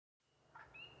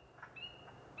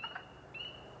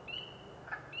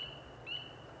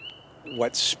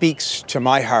what speaks to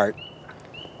my heart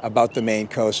about the Maine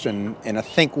coast, and I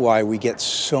think why we get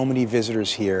so many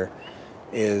visitors here,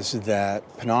 is that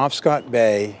Penobscot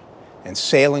Bay and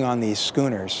sailing on these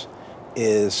schooners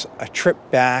is a trip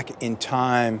back in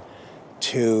time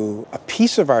to a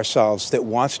piece of ourselves that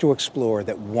wants to explore,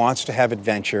 that wants to have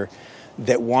adventure,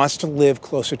 that wants to live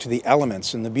closer to the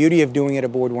elements. And the beauty of doing it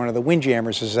aboard one of the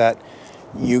windjammers is that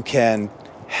you can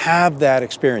have that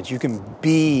experience. You can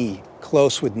be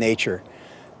close with nature.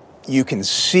 You can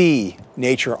see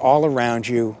nature all around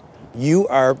you. You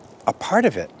are a part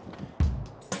of it.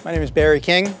 My name is Barry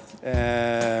King.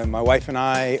 My wife and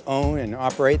I own and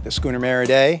operate the schooner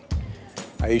Merriday.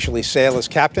 I usually sail as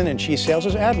captain and she sails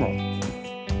as admiral.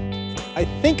 I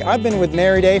think I've been with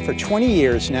Merriday for 20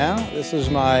 years now. This is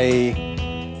my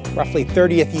roughly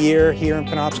 30th year here in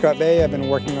Penobscot Bay. I've been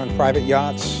working on private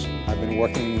yachts. I've been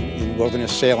working in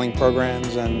wilderness sailing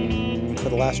programs, and for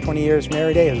the last 20 years,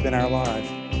 Merriday has been our life.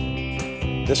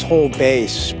 This whole bay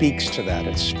speaks to that.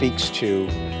 It speaks to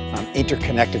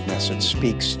interconnectedness. It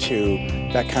speaks to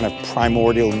that kind of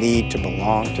primordial need to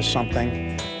belong to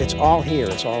something. It's all here.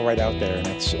 It's all right out there, and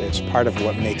it's part of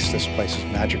what makes this place as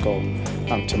magical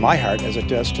to my heart as it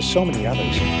does to so many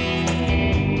others.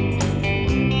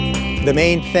 The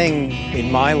main thing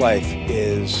in my life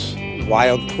is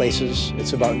wild places.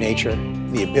 It's about nature.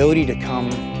 The ability to come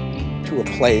to a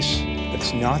place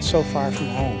that's not so far from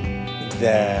home,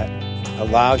 that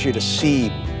allows you to see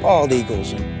bald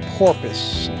eagles and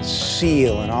porpoise and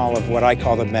seal and all of what I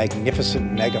call the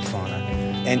magnificent megafauna,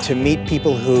 and to meet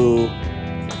people who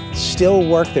still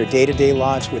work their day-to-day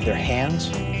lives with their hands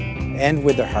and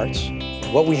with their hearts.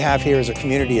 What we have here is a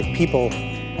community of people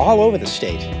all over the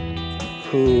state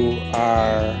who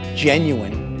are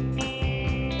genuine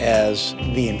as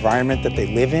the environment that they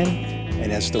live in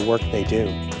and as the work they do.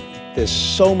 There's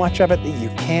so much of it that you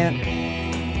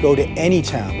can't go to any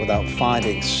town without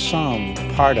finding some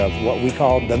part of what we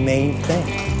call the main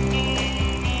thing.